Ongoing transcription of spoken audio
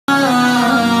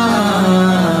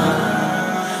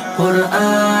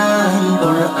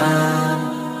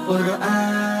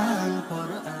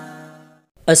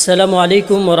আসসালামু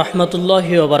আলাইকুম ওয়া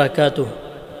রাহমাতুল্লাহি ওয়া বারাকাতুহু।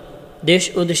 দেশ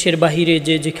ও দেশের বাহিরে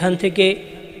যে যেখান থেকে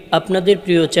আপনাদের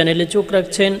প্রিয় চ্যানেলে চোখ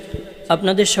রাখছেন,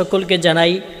 আপনাদের সকলকে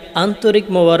জানাই আন্তরিক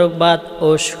মোবারকবাদ ও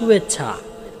শুভেচ্ছা।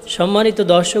 সম্মানিত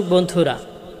দর্শক বন্ধুরা,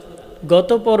 গত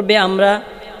পর্বে আমরা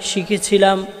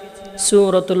শিখেছিলাম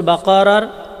সূরাতুল বাকারার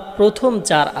প্রথম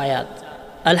 4 আয়াত।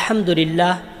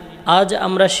 আলহামদুলিল্লাহ, আজ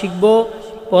আমরা শিখব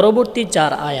পরবর্তী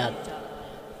 4 আয়াত।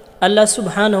 আল্লাহ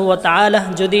সুবহানাহু ওয়া তাআলা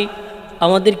যদি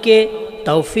আমাদেরকে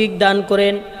তৌফিক দান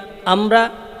করেন, আমরা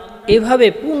এভাবে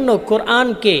পূর্ণ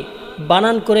কোরআনকে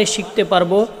বানান করে শিখতে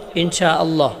পারবো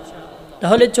ইনশাআল্লাহ।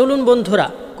 তাহলে চলুন বন্ধুরা,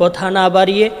 কথা না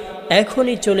বাড়িয়ে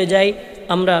এখনই চলে যাই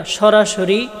আমরা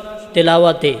সরাসরি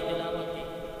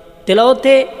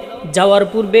তেলাওয়াতে যাওয়ার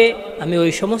পূর্বে আমি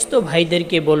ওই সমস্ত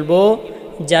ভাইদেরকে বলবো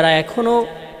যারা এখনও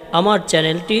আমার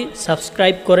চ্যানেলটি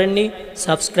সাবস্ক্রাইব করেননি,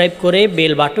 সাবস্ক্রাইব করে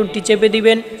বেল বাটনটি চেপে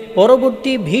দিবেন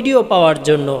পরবর্তী ভিডিও পাওয়ার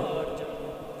জন্য।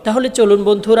 তাহলে চলুন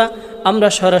বন্ধুরা, আমরা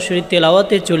সরাসরি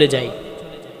তেলাওয়াতে চলে যাই।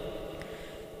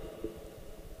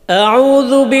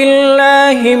 আউযু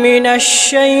বিল্লাহি মিনাশ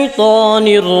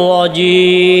শাইতানির রাজীম।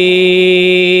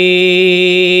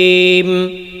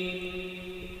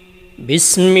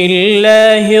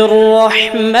 বিসমিল্লাহির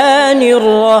রহমানির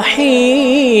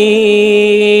রহিম।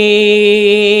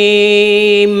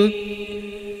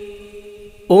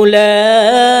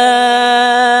 উলাইকা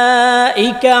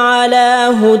আলা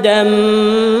হুদাম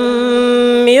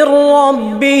মির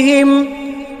রাব্বিহিম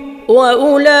ওয়া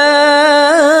উলাইকা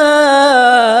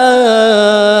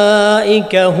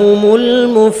হুমুল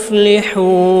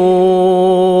মুফলিহুন।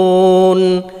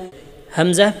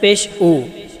 হামজা পেশ উ,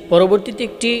 পরবর্তীতে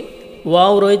একটি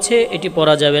ওয়াও রয়েছে, এটি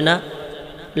পড়া যাবে না।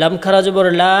 লাম খারা জবর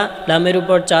লা, লামের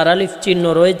উপর 4 আলিফ চিহ্ন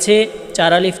রয়েছে,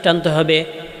 4 আলিফ টানতে হবে।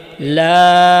 লা,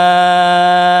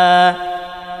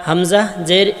 হামজা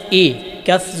জের ই,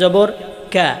 কাফ জবর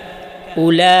কা,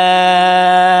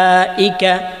 উলাইকা।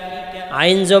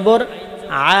 আইন জবর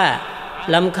আ,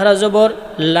 লাম খারা জবর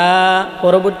লা,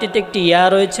 পরবর্তীতে একটি ইয়া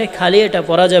রয়েছে, খালি এটা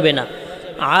পড়া যাবে না।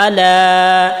 আলা,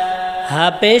 হা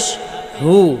পেশ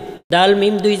হু, দাল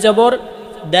মিম 2 জবর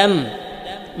দাম,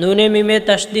 নুনে মিমে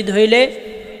তাসদিদ হইলে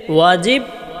ওয়াজিব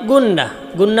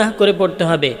গুন্নাহ করে পড়তে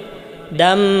হবে।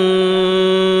 দাম,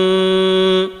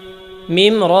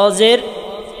 মিম রজের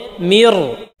মির,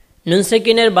 নুন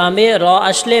সেকিনের বামে র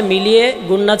আসলে মিলিয়ে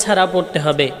গুন্না ছাড়া পড়তে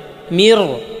হবে। মির,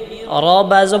 র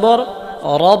বাজবর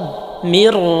রব,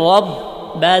 মির রব,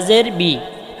 বাজের বি,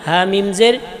 হা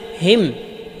মিমজের হিম,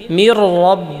 মির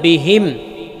রব্বিহিম।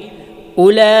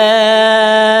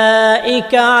 উলাইকা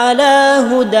আলা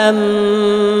হুদাম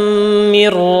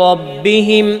মির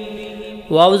রাব্বিহিম।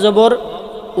 ওয়াও জবর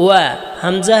ওয়া,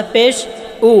 হামজা পেশ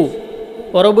উ,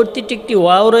 পরবর্তীতে একটি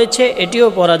ওয়াও রয়েছে, এটিও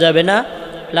পড়া যাবে না।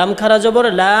 লাম খারা জবর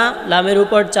লা, লামের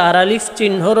উপর 4 আলিফ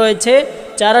চিহ্ন রয়েছে,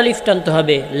 4 আলিফ টানতে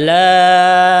হবে। লা,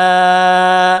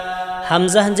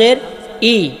 হামজা জের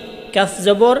ই, কাফ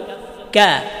জবর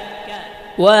কা,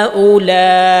 ওয়া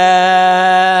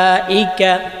উলাইকা।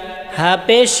 হা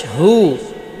পেশ হু,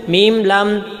 মিম লাম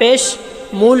পেশ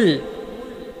মুল,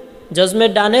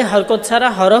 জজমের ডানে হরকত ছাড়া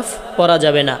হরফ পড়া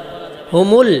যাবে না।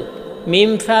 হুমুল,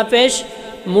 মিম ফা পেশ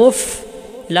মুফ,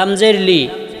 লামজের লি।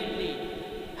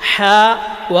 হা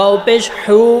ওয়াও পেশ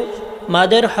হু,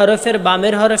 মাদের হরফের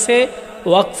বামের হরফে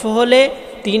ওয়াকফ হলে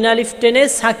 3 আলিফ টেনে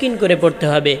সাকিন করে পড়তে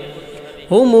হবে।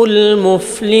 হুমুল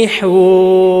মুফলিহুন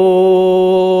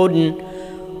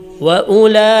ওয়া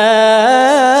উলাইকা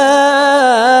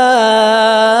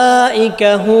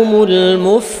হুমুল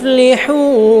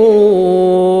মুফলিহুন।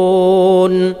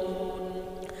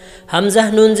 হামজা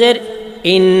নুন জের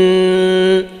ইন,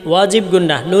 ওয়াজিব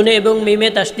গুন্নাহ, নুনে এবং মিমে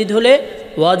তাসদিদ হলে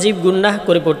ওয়াজিব গুন্নাহ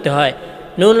করে পড়তে হয়।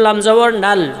 নুন লাম জবর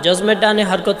নাল, জজমের ডানে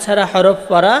হরকত ছাড়া হরফ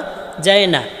পড়া যায়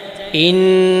না।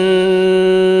 ইন্নাল,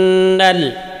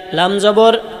 লাম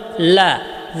জবর লা,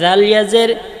 জাল ইয়াজের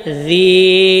জি,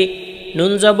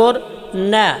 নুন জবর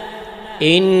না।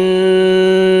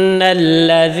 ইন্নাল্লাযীনা,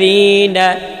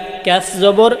 কাফ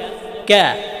জবর কা,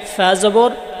 ফা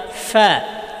জবর ফা,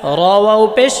 র ওয়াও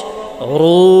পেশ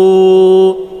রু,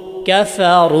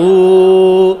 কাফারু।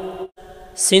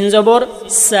 সিন জবর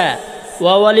সা,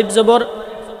 ওয়াও আলিফ জবর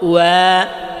ওয়া,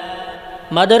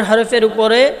 মাদের হরফের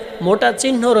উপরে মোটা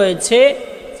চিহ্ন রয়েছে,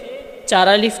 4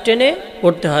 আলিফ টেনে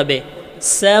পড়তে হবে।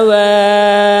 সাওয়া,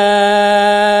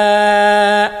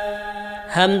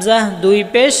 হামজা 2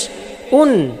 পেশ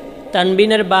উন,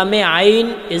 তানবিনের বামে আইন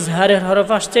ইজহারের হরফ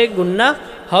আসছে, গুন্নাহ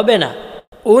হবে না।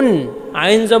 উন,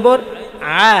 আইন জবর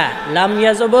আ, লাম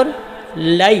ইয়া জবর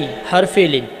লাই, হরফে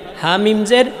লিন, হা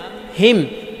মিমজের হিম,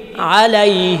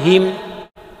 আলাইহিম।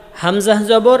 হামজা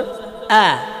জবর আ,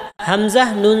 হামজা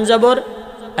নুন জবর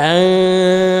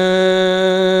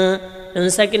নুন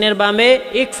সাকিনের বামে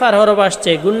ইকফার হরফ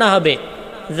আসছে, গুন্না হবে।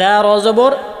 যা র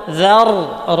জবর যার,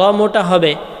 র মোটা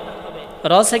হবে।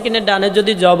 র সাকিনের ডানে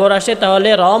যদি জবর আসে তাহলে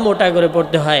র মোটা করে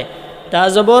পড়তে হয়। তা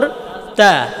জবর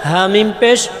তা, হা মিম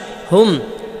পেশ হুম,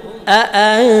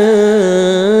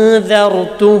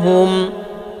 আ'আনযারতুহুম,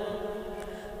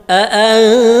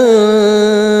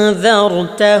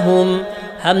 আ'আনযারতাহুম।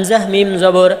 হামজাহ মিম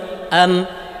জবর আম,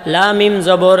 লাম মিম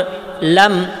জবর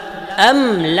লাম, আম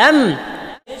লাম।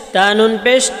 তা নুন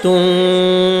পেশ তুম,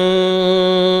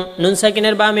 নুন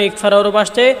সাকিনের বামে ইকফার হরফ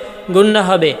আসছে, গুন্না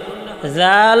হবে।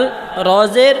 জাল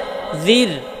রজের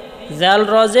জির, জাল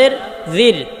রজের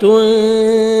জির,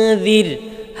 তুনজির।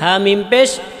 হা মিম পেশ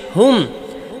হুম,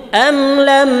 আম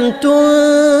লাম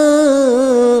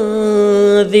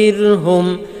তুনজিরহুম।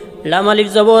 লাম আলিফ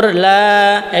জবর লা,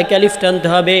 এক আলিফ টানতে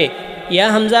হবে। ইয়া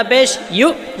হামজা পেশ ইউ,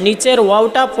 নিচের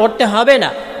ওয়াওটা পড়তে হবে না।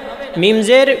 মিম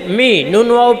জের মি, নুন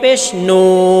ওয়াও পেশ নু,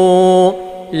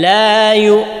 লা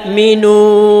ইউমিনু।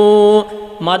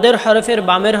 মাদের হরফের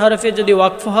বামের হরফে যদি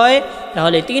ওয়াকফ হয়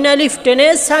তাহলে 3 আলিফ টেনে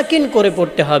সাকিন করে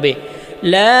পড়তে হবে।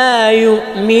 লা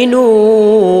ইউমিনুন।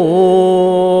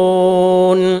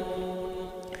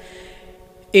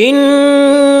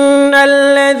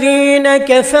 ইন্নাল্লাযীনা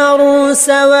কাফারু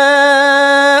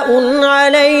সাওয়াউন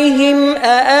আলাইহিম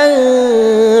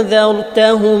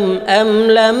আআনযারতাহুম আম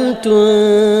লাম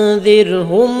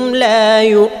তুনযিরহুম লা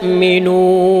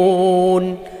ইউমিনুন।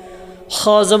 খ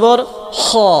জবর খ,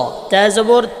 তা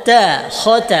জবর তা,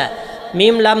 খতা।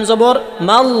 মিম লাম জবর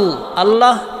মাল,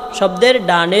 আল্লাহ শব্দের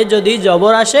ডানে যদি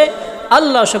জবর আসে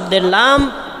আল্লাহ শব্দের লাম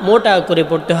মোটা করে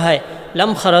পড়তে হয়।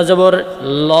 লাম খারা জবর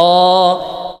ল,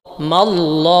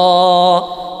 মাল্লাহ,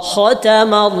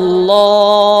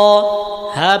 খতামাল্লাহ।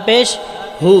 হা পেশ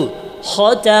হু,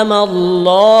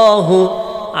 খতামাল্লাহু।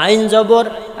 আইন জবর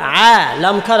আ,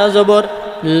 লাম খারা জবর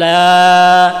লা,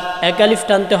 এক আলিফ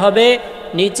টানতে হবে,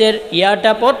 নিচের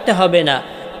ইয়াটা পড়তে হবে না।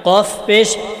 কফ পেশ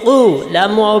উ,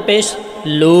 লাম ওয়াও পেশ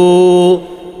লু,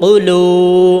 উলু।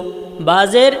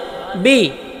 বাজের বি,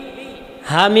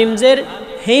 হা মিমজের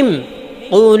হিম,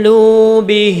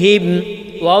 কুলুবিহিম।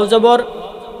 ওয়াও জবর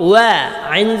ওয়া,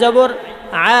 আইন জবর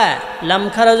আ, লাম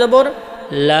খারা জবর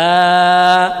লা,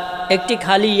 একটি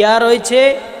খালি ইয়া রয়েছে,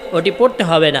 ওটি পড়তে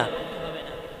হবে না।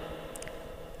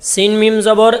 সিন মিম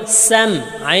জবর সাম,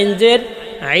 আইন জের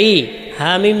আই,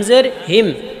 হা মিম জের হিম,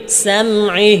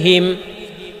 সামইহিম।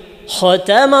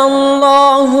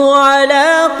 খতামাল্লাহু আলা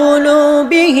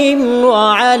কুলুবিহিম ওয়া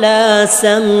আলা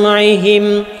সামইহিম।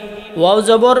 ওয়াও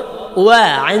জবর ওয়া,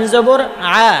 আইন জবর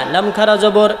আ, লাম খারা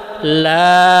জবর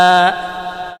লা।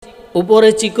 উপরে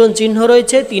চিকন চিহ্ন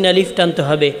রয়েছে, 3 আলিফ টানতে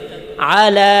হবে।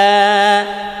 আলা।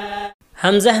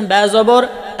 হামজাহ বা জবর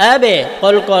আবে,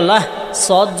 কলকলাহ।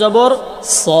 সদ জবর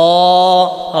স,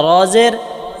 রজের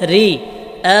রি,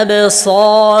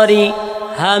 আবসারি।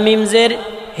 হা মিম জের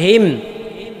হিম,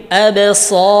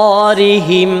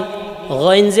 আবসারিহিম।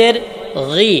 গইন জের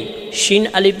গি, শিন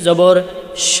আলিফ জবর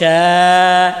শা,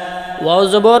 ওয়াও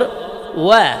জবর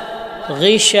ওয়া,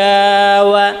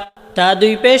 গিশাওয়া। তা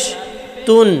দুই পেশ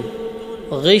তুন,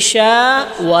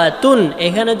 গিশাওয়াতুন।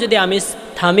 এখানে যদি আমি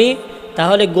থামি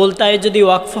তাহলে গোলতায় যদি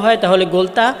ওয়াকফ হয় তাহলে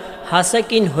গোলতা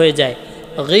হাসাকিন হয়ে যায়।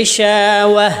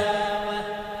 গিশাওয়া।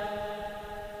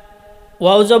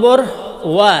 ওয়াও জবর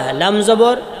ওয়া, লাম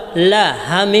জবর লা,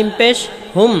 হা মিম পেশ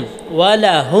হুম,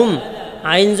 ওয়ালা হুম।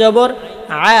 আইন জবর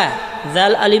আ,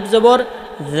 জাল আলিফ জবর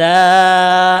যা,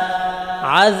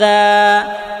 আযা।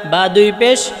 বা দুই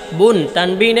পেশ বুন,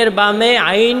 তানবিনের বামে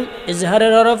আইন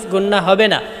ইজহারের হরফ গুন্না হবে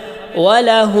না।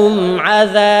 ওয়ালাহুম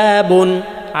আযাবুন।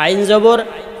 আইন জবর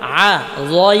আ,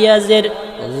 জয়াজের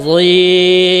জয়।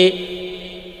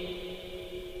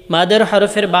 মাদের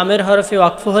হরফের বামের হরফে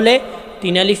ওয়াকফ হলে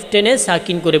 3 আলিফ টেনে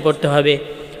সাকিন করে পড়তে হবে।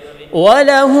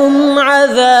 ওয়ালাহুম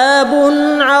আযাবুন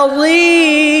আযীম।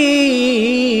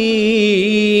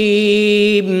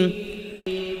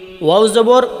 ওয়াও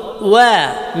জবর ওয়া,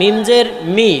 মিম জের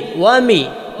মি, ওয়ামি।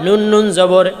 নুন নুন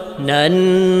জবর নান,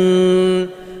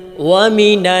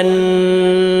 ওয়ামিনান।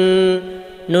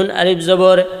 নুন আলিফ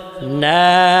জবর না,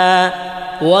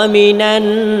 ওয়ামিনান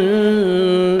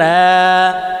না।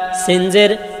 সিন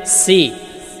জের সি,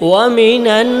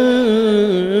 ওয়ামিনান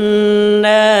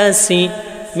নাসি।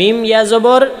 মিম ইয়া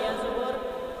জবর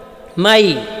মাই,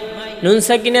 নুন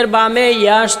সাকিনের বামে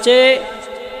ইয়া আসছে,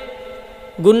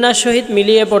 গুন্নার সহিত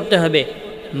মিলিয়ে পড়তে হবে।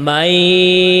 মাই,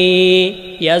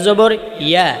 ইয়া জবর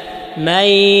ইয়া,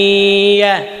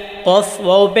 মাইয়া। কফ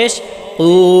ওয়াও পেশ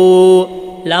উ,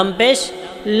 লাম পেশ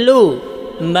লু,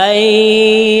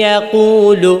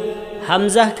 মাইয়াকুলু।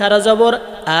 হামজাহ খারা জবর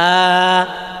আ,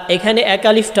 এখানে এক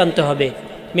আলিফ টানতে হবে।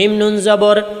 মিম নুন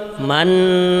জবর মান,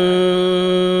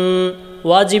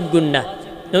 ওয়াজিব গুন্না।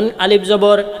 নুন আলিফ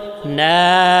জবর না,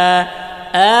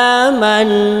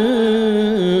 আমান্না।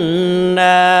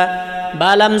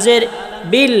 বা লামজের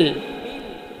বিল,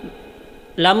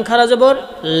 লাম খারা জবর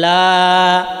লা।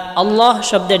 আল্লাহ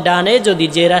শব্দের ডানে যদি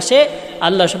জের আসে,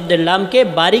 আল্লাহ শব্দের লামকে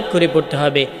বারিক করে পড়তে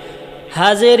হবে।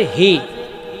 হাজের হি,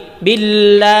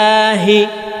 বিল্লাহি।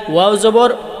 ওয়াও জবর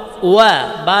ওয়া,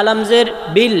 বা লামজের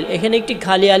বিল, এখানে একটি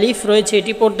খালি আলিফ রয়েছে,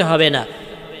 এটি পড়তে হবে না।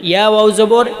 ইয়া ওয়াও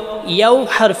জবর ইয়াও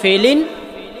হারফেলিন,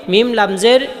 মিম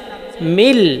লামজের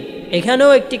মিল,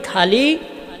 এখানেও একটি খালি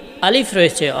আলিফ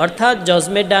রয়েছে, অর্থাৎ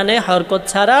জজমের ডানে হরকত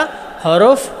ছাড়া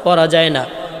হরফ পড়া যায় না।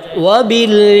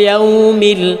 ওয়াবিল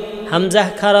ইয়াউমিল, হামজা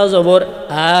খারা জবর আ,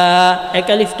 এক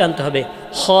আলিফ টানতে হবে।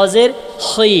 খজের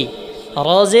খই,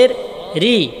 রজের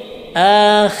রি,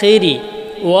 আখিরি।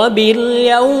 ওয়াবিল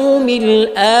ইয়াউমিল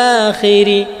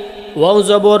আখিরি। ওয়াও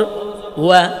জবর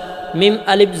ওয়া, মিম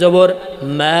আলিফ জবর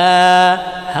মা,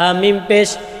 হা মিম পেশ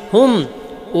হুম,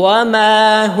 ওয়া মা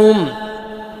হুম।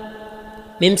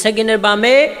 মিম সাকিনের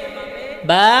বামে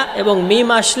বা এবং মিম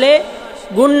আসলে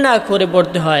গুন্না করে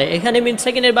পড়তে হয়, এখানে মিম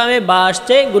সাকিনের বামে বা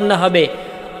আসছে, গুন্না হবে।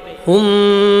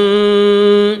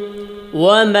 হুম,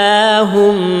 ওয়া মা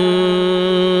হুম।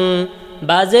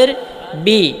 বাজের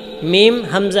বি, মিম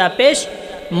হামজা পেশ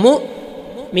মু,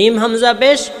 মিম হামজা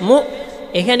পেশ মু,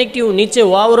 এখানে একটি নিচে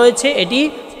ওয়াও রয়েছে, এটি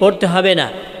পড়তে হবে না।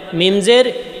 মিমজের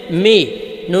মি,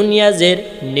 নুনিয়াজের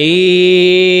নি।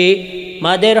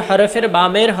 মাদের হরফের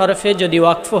বামের হরফে যদি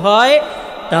ওয়াকফ হয়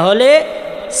তাহলে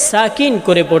সাকিন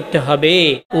করে পড়তে হবে।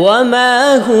 ওয়ামা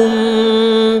হুম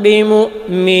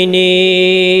বিমুমিনিন।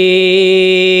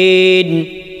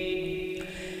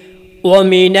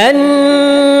 ومن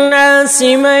الناس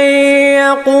من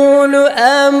يقول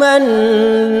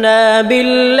آمنا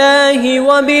بالله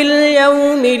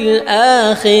وباليوم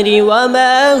الآخر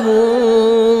وما هم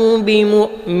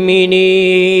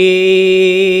بمؤمنين।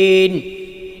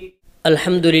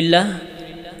 আলহামদুলিল্লাহ,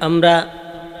 আমরা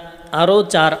আরও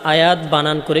 4 আয়াত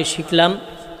বানান করে শিখলাম।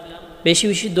 বেশি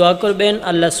বেশি দোয়া করবেন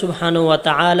আল্লাহ সুবহানাহু ওয়া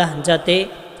তাআলা যাতে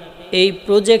এই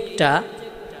প্রজেক্টটা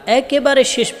একেবারে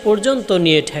শেষ পর্যন্ত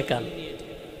নিয়ে ঠেকান।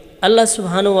 আল্লাহ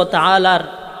সুবহানাহু ওয়া তাআলার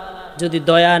যদি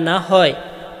দয়া না হয়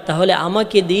তাহলে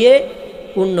আমাকে দিয়ে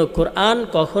পূর্ণ কোরআন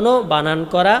কখনো বানান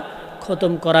করা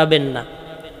খতম করাবেন না।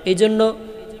 এই জন্য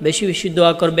বেশি বেশি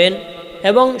দোয়া করবেন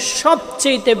এবং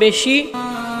সবচেয়ে বেশি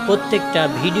প্রত্যেকটা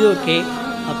ভিডিওকে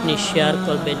আপনি শেয়ার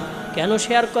করবেন। কেন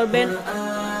শেয়ার করবেন?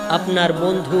 আপনার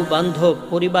বন্ধু বান্ধব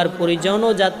পরিবার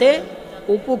পরিজনও যাতে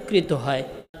উপকৃত হয়,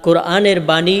 কোরআনের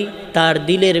বাণী তার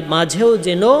দিলের মাঝেও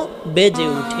যেন বেজে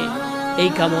ওঠে। এই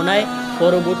কামনায়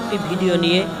পরবর্তী ভিডিও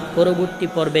নিয়ে পরবর্তী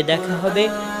পর্বে দেখা হবে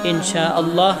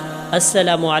ইনশাআল্লাহ।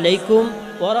 আসসালামু আলাইকুম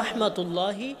ওয়া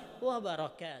রাহমাতুল্লাহি ওয়া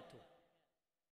বারাকাতুহু।